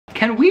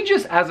Can we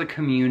just, as a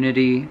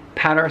community,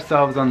 pat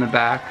ourselves on the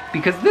back?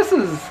 Because this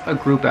is a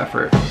group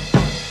effort.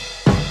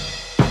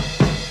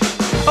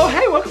 Oh,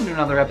 hey, welcome to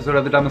another episode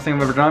of The Dumbest Thing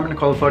I've Ever Done. I'm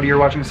Nicole Fody. You're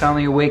watching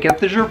Soundly Awake.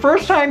 If this is your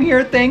first time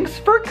here, thanks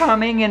for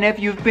coming. And if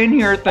you've been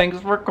here, thanks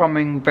for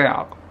coming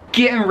back.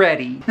 Getting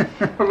ready.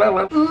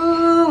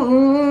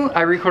 Ooh,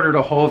 I recorded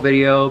a whole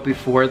video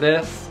before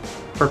this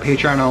for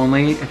Patreon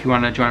only. If you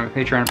want to join my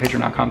Patreon,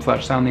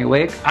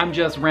 patreon.com/soundlyawake. I'm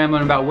just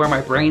rambling about where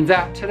my brain's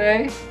at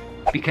today.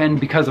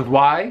 Because of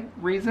why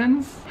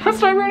reasons. Let's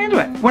dive right into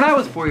it. When I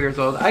was 4 years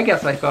old, I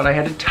guess I thought I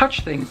had to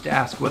touch things to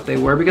ask what they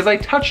were, because I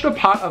touched a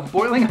pot of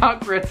boiling hot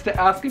grits to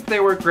ask if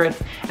they were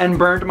grits and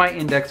burned my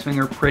index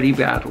finger pretty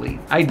badly.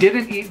 I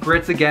didn't eat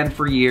grits again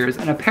for years,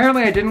 and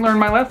apparently I didn't learn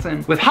my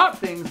lesson with hot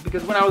things,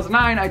 because when I was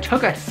 9, I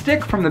took a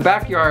stick from the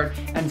backyard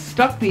and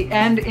stuck the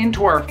end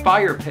into our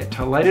fire pit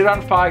to light it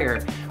on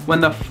fire.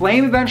 When the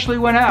flame eventually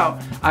went out,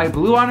 I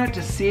blew on it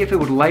to see if it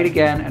would light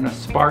again, and a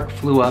spark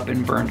flew up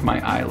and burned my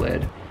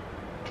eyelid.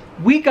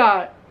 We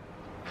got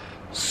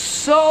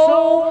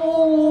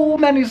so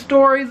many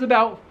stories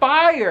about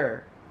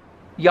fire,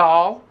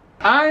 y'all.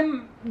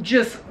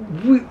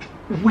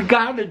 We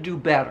gotta do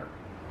better.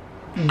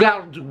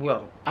 Gotta do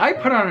well. I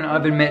put on an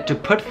oven mitt to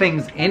put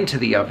things into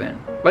the oven.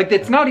 Like,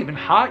 it's not even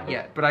hot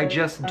yet, but I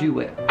just do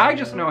it. I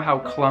just know how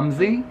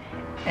clumsy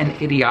and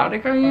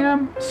idiotic I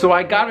am, so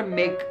I gotta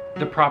make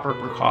the proper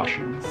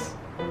precautions.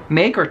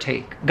 Make or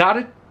take.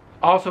 Gotta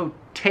also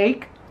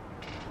take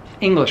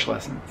English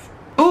lessons.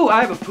 Ooh,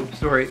 I have a poop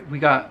story. We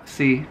got,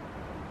 see,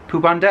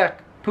 poop on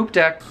deck, poop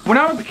deck. When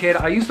I was a kid,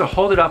 I used to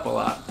hold it up a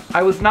lot.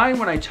 I was 9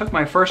 when I took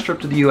my first trip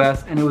to the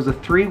US, and it was a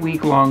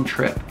 3-week-long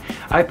trip.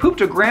 I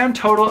pooped a grand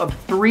total of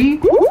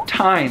 3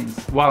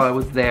 times while I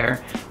was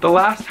there. The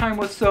last time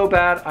was so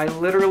bad, I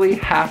literally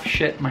half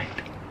shit my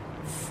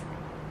pants.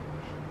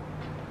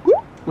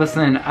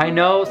 Listen, I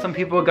know some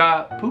people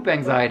got poop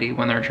anxiety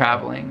when they're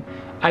traveling.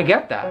 I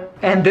get that.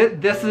 And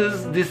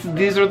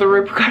these are the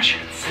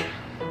repercussions.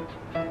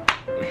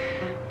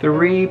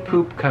 3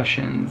 poop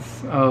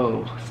cushions.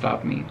 Oh,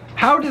 stop me.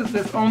 How does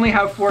this only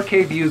have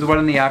 4K views when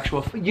in the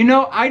actual, you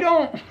know, I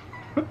don't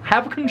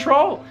have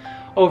control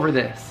over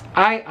this.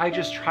 I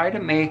just try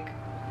to make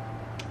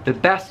the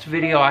best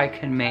video I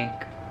can make,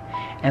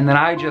 and then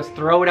I just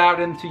throw it out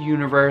into the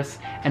universe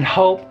and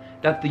hope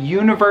that the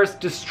universe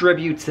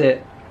distributes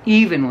it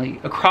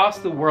evenly across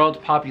the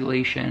world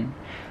population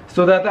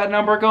so that that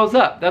number goes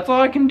up. That's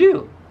all I can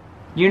do.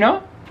 You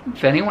know?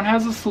 If anyone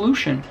has a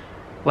solution,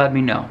 let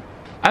me know.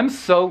 I'm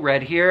so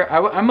red here.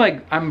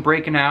 I'm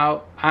breaking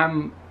out.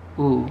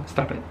 Ooh,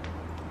 stop it.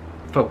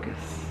 Focus,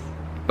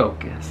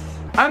 focus.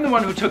 I'm the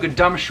one who took a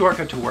dumb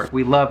shortcut to work.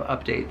 We love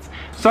updates.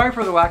 Sorry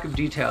for the lack of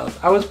details.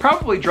 I was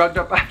probably drugged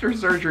up after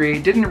surgery.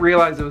 Didn't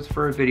realize it was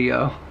for a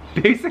video.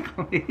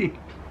 Basically,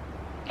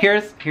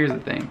 here's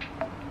the thing.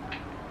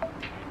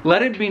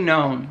 Let it be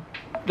known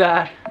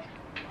that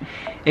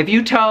if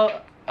you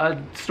tell a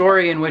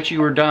story in which you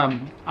were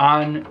dumb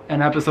on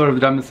an episode of The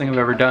Dumbest Thing I've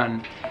Ever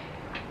Done,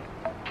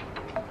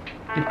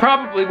 it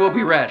probably will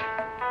be read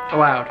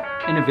aloud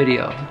in a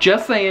video.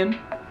 Just saying.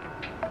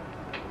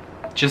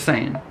 Just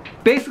saying.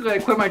 Basically, I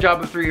quit my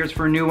job of 3 years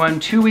for a new one.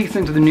 2 weeks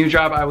into the new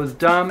job, I was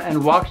dumb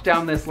and walked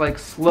down this like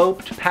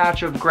sloped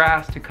patch of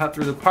grass to cut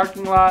through the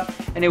parking lot,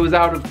 and it was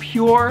out of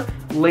pure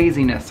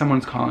laziness.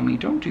 Someone's calling me,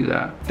 don't do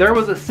that. There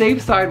was a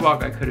safe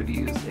sidewalk I could have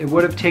used. It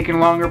would have taken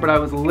longer, but I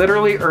was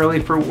literally early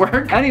for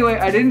work. Anyway,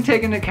 I didn't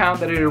take into account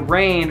that it had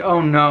rained,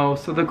 oh no,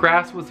 so the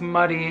grass was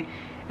muddy,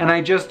 and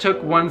I just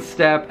took one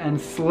step and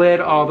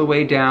slid all the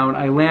way down.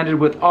 I landed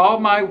with all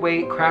my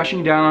weight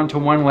crashing down onto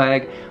one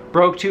leg,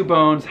 broke 2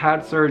 bones,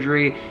 had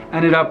surgery,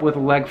 ended up with a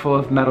leg full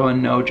of metal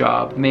and no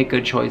job. Make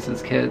good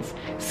choices, kids.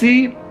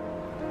 See?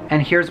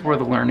 And here's where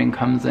the learning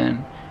comes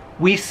in.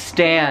 We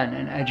stan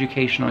an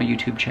educational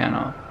YouTube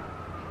channel.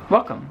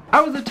 Welcome. I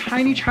was a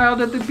tiny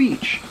child at the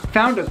beach.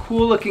 Found a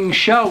cool looking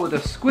shell with a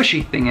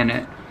squishy thing in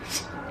it.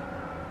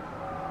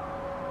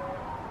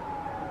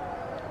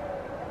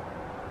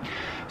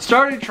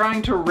 Started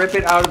trying to rip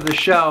it out of the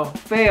shell,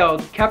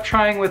 failed, kept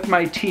trying with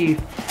my teeth,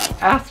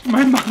 asked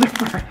my mother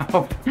for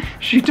help.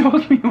 She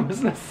told me it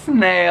was a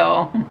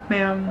snail.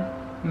 Ma'am,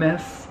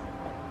 miss,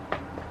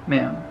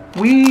 ma'am.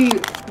 We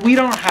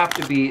don't have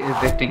to be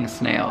evicting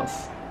snails.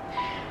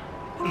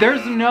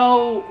 There's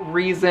no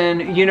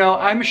reason, you know,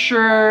 I'm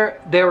sure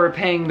they were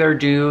paying their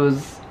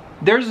dues.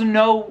 There's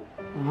no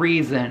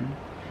reason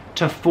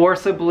to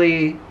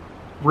forcibly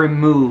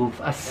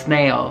remove a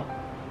snail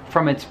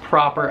from its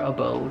proper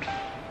abode.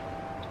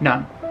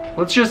 None.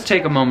 Let's just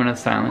take a moment of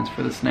silence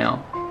for the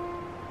snail.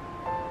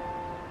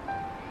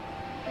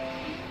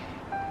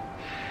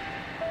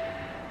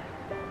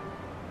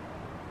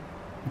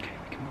 Okay,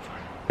 we can move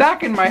on.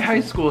 Back in my high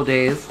school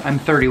days, I'm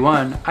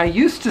 31, I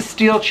used to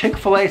steal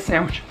Chick-fil-A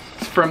sandwiches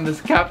from this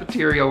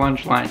cafeteria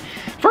lunch line.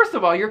 First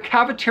of all, your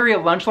cafeteria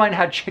lunch line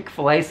had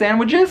Chick-fil-A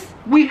sandwiches?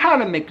 We had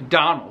a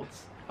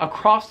McDonald's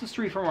across the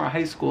street from our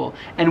high school,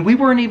 and we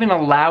weren't even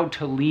allowed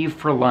to leave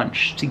for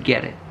lunch to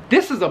get it.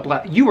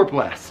 You were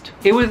blessed.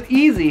 It was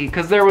easy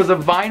because there was a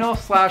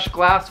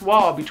vinyl/glass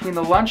wall between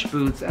the lunch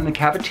booths and the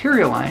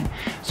cafeteria line.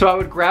 So I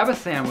would grab a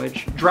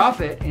sandwich,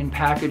 drop it in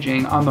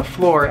packaging on the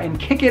floor, and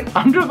kick it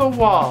under the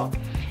wall.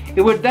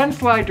 It would then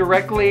slide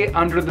directly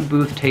under the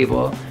booth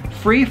table.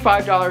 Free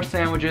 $5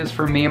 sandwiches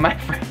for me and my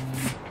friends.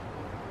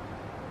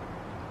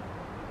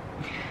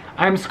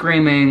 I'm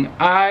screaming.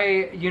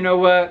 You know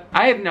what?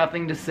 I have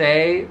nothing to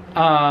say.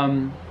 I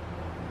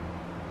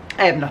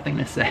have nothing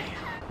to say.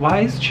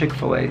 Why is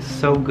Chick-fil-A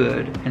so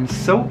good and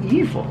so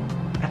evil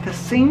at the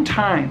same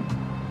time?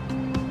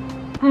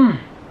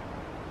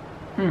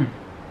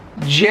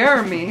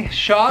 Jeremy,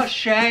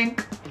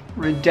 Shawshank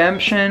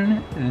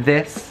Redemption,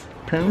 this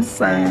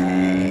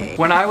pussy.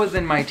 When I was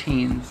in my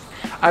teens,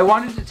 I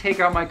wanted to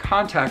take out my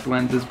contact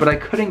lenses, but I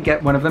couldn't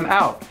get one of them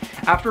out.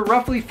 After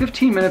roughly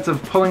 15 minutes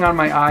of pulling on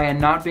my eye and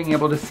not being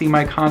able to see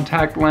my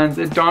contact lens,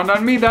 it dawned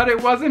on me that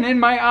it wasn't in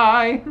my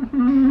eye.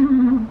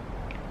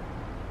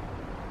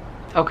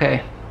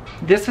 Okay,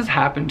 this has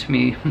happened to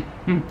me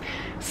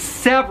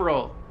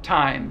several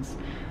times,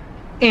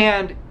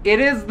 and it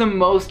is the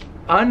most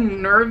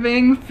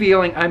unnerving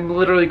feeling. I'm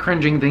literally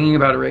cringing thinking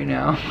about it right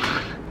now.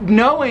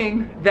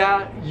 Knowing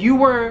that you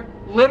were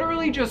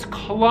literally just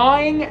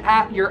clawing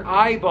at your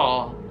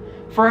eyeball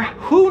for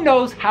who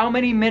knows how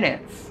many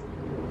minutes.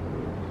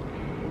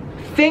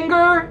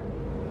 Finger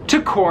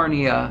to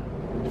cornea,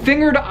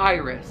 finger to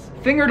iris,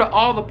 finger to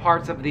all the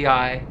parts of the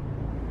eye.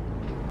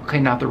 Okay,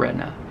 not the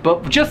retina,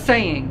 but just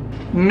saying,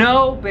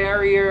 no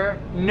barrier,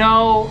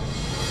 no.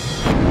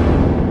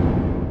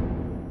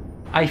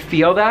 I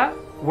feel that.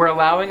 We're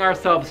allowing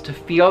ourselves to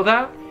feel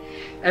that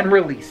and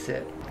release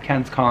it.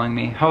 Ken's calling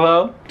me.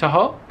 Hello?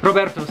 Taho?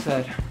 Roberto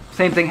said,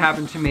 same thing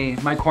happened to me.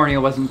 My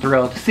cornea wasn't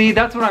thrilled. See,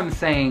 that's what I'm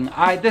saying.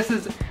 I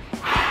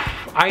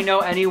know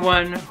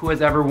anyone who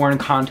has ever worn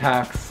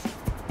contacts.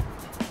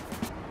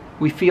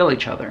 We feel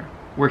each other.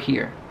 We're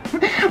here.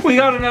 We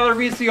got another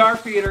VCR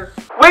feeder.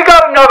 We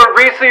got another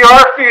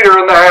VCR feeder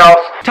in the house.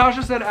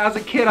 Tasha said, as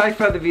a kid, I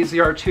fed the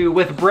VCR too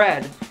with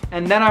bread.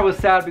 And then I was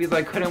sad because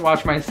I couldn't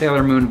watch my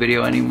Sailor Moon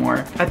video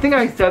anymore. I think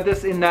I said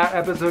this in that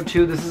episode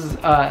too. This is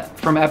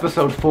from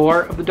episode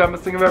 4 of The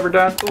Dumbest Thing I've Ever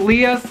Done.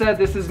 Leah said,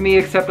 this is me,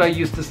 except I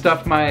used to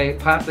stuff my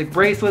plastic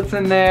bracelets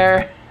in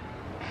there.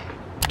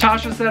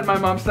 Tasha said, my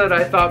mom said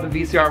I thought the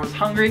VCR was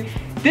hungry.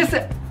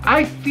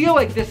 I feel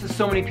like this is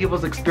so many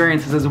people's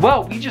experiences as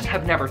well. We just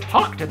have never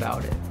talked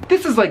about it.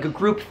 This is like a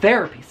group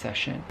therapy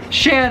session.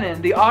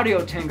 Shannon, the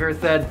audio tinker,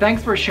 said,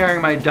 thanks for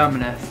sharing my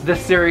dumbness. This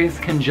series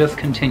can just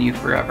continue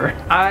forever.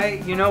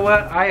 You know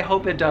what? I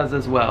hope it does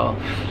as well.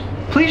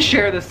 Please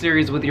share this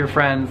series with your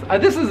friends.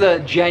 This is a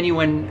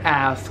genuine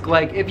ask.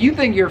 Like, if you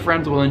think your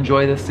friends will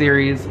enjoy this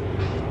series,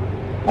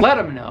 let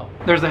them know.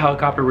 There's a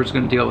helicopter, we're just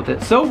gonna deal with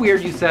it. So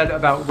weird you said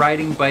about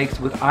riding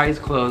bikes with eyes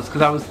closed,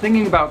 because I was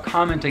thinking about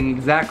commenting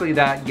exactly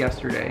that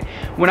yesterday.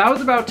 When I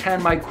was about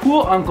 10, my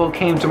cool uncle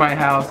came to my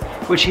house,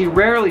 which he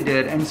rarely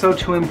did, and so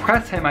to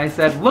impress him, I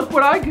said, look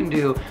what I can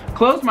do.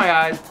 Closed my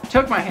eyes,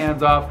 took my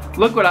hands off,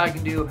 look what I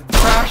can do,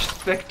 crashed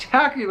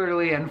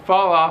spectacularly and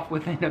fall off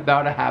within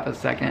about a half a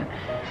second.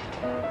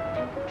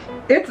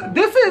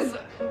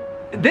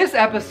 This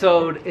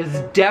episode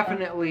is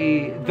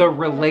definitely the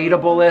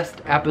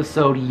relatablest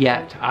episode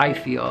yet, I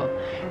feel.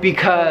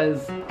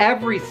 Because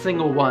every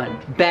single one,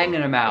 banging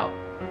them out.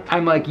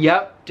 I'm like,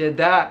 yep, did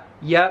that.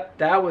 Yep,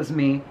 that was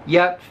me.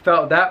 Yep,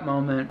 felt that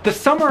moment. The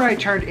summer I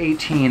turned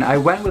 18, I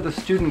went with a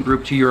student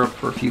group to Europe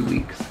for a few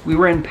weeks. We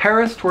were in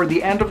Paris toward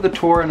the end of the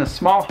tour in a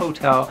small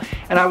hotel,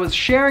 and I was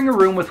sharing a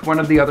room with one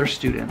of the other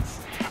students.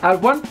 At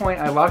one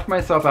point, I locked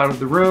myself out of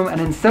the room, and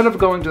instead of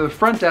going to the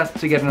front desk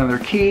to get another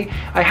key,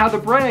 I had the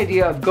bright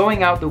idea of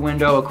going out the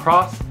window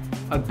across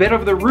a bit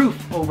of the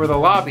roof over the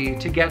lobby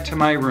to get to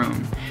my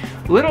room.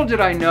 Little did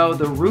I know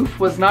the roof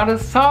was not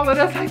as solid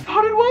as I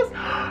thought it was,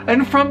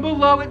 and from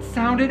below it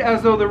sounded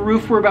as though the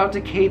roof were about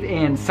to cave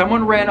in.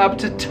 Someone ran up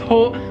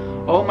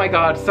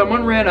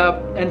someone ran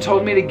up and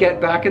told me to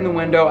get back in the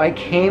window I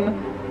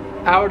came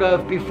out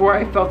of before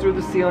I fell through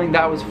the ceiling.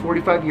 That was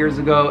 45 years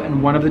ago,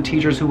 and one of the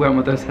teachers who went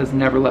with us has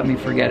never let me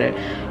forget it.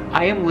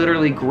 I am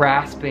literally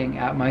grasping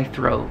at my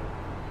throat.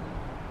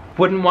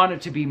 Wouldn't want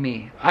it to be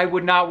me. I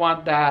would not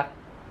want that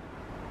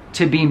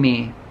to be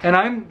me. And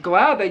I'm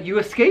glad that you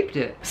escaped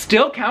it.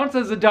 Still counts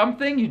as a dumb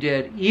thing you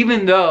did,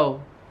 even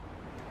though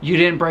you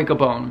didn't break a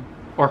bone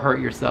or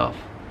hurt yourself,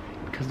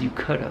 because you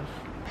could have.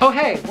 Oh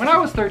hey, when I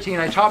was 13,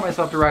 I taught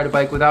myself to ride a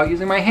bike without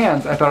using my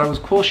hands. I thought I was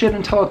cool shit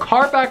until a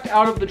car backed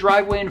out of the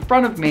driveway in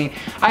front of me.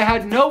 I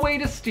had no way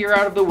to steer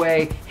out of the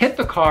way, hit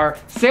the car,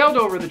 sailed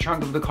over the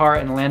trunk of the car,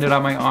 and landed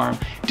on my arm.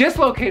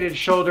 Dislocated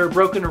shoulder,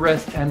 broken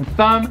wrist and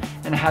thumb,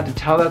 and I had to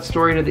tell that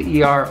story to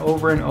the ER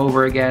over and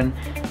over again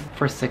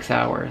for 6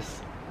 hours.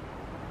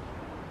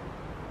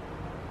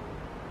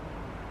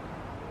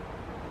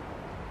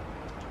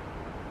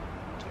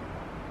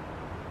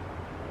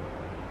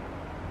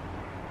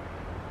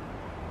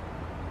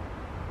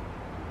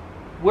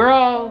 We're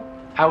all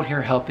out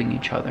here helping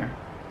each other.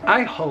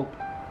 I hope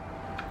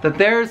that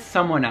there's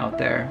someone out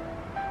there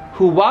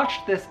who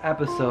watched this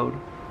episode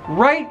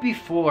right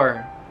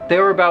before they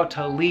were about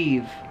to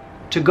leave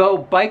to go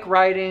bike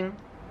riding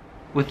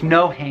with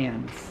no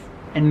hands.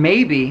 And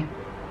maybe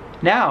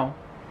now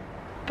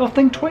they'll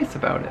think twice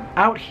about it.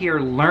 Out here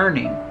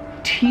learning,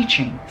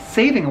 teaching,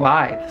 saving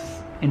lives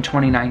in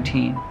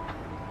 2019.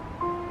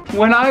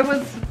 When I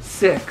was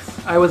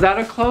 6, I was at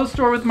a clothes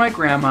store with my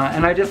grandma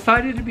and I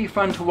decided it'd be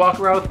fun to walk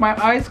around with my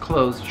eyes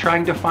closed,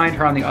 trying to find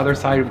her on the other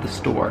side of the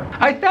store.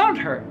 I found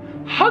her,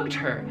 hugged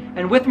her,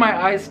 and with my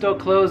eyes still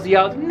closed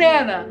yelled,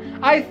 "Nana,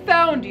 I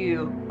found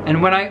you!"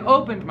 And when I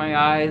opened my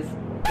eyes,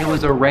 it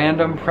was a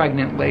random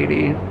pregnant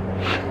lady.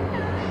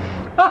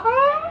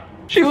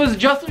 She was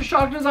just as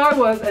shocked as I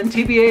was, and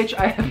TBH,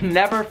 I have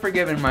never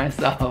forgiven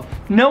myself.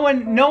 No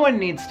one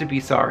needs to be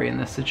sorry in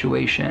this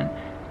situation.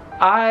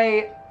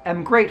 I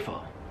am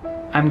grateful.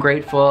 I'm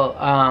grateful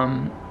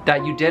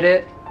that you did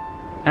it,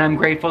 and I'm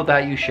grateful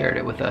that you shared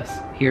it with us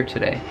here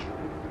today.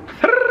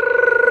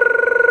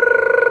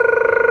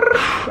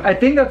 I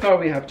think that's all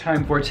we have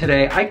time for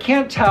today. I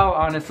can't tell,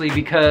 honestly,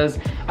 because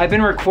I've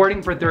been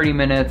recording for 30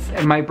 minutes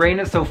and my brain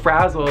is so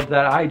frazzled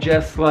that I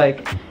just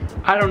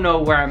I don't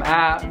know where I'm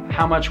at,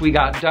 how much we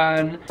got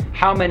done,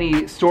 how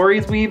many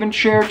stories we even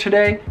shared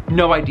today.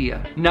 No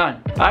idea,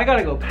 none. I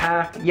gotta go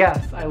pack.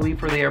 Yes, I leave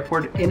for the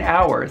airport in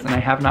hours and I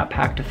have not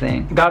packed a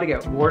thing. Gotta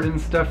get Warden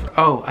stuff.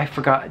 Oh, I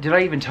forgot. Did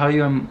I even tell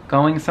you I'm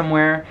going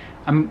somewhere?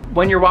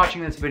 When you're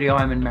watching this video,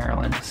 I'm in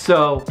Maryland.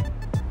 So,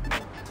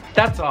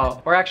 that's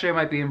all. Or actually, I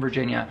might be in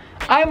Virginia.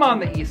 I'm on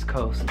the East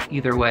Coast,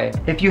 either way.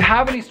 If you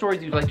have any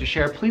stories you'd like to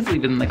share, please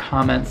leave it in the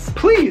comments.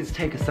 Please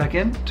take a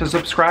second to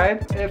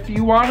subscribe if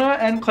you wanna,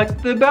 and click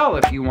the bell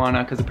if you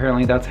wanna, because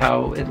apparently that's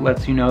how it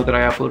lets you know that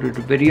I uploaded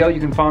a video. You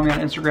can follow me on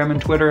Instagram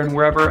and Twitter and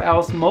wherever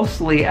else,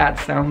 mostly at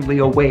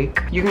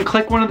soundlyawake. You can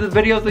click one of the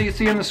videos that you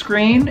see on the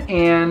screen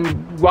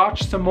and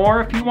watch some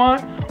more if you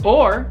want,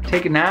 or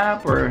take a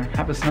nap or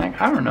have a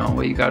snack. I don't know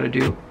what you gotta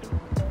do.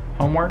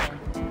 Homework?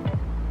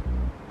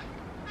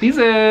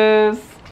 Pieces.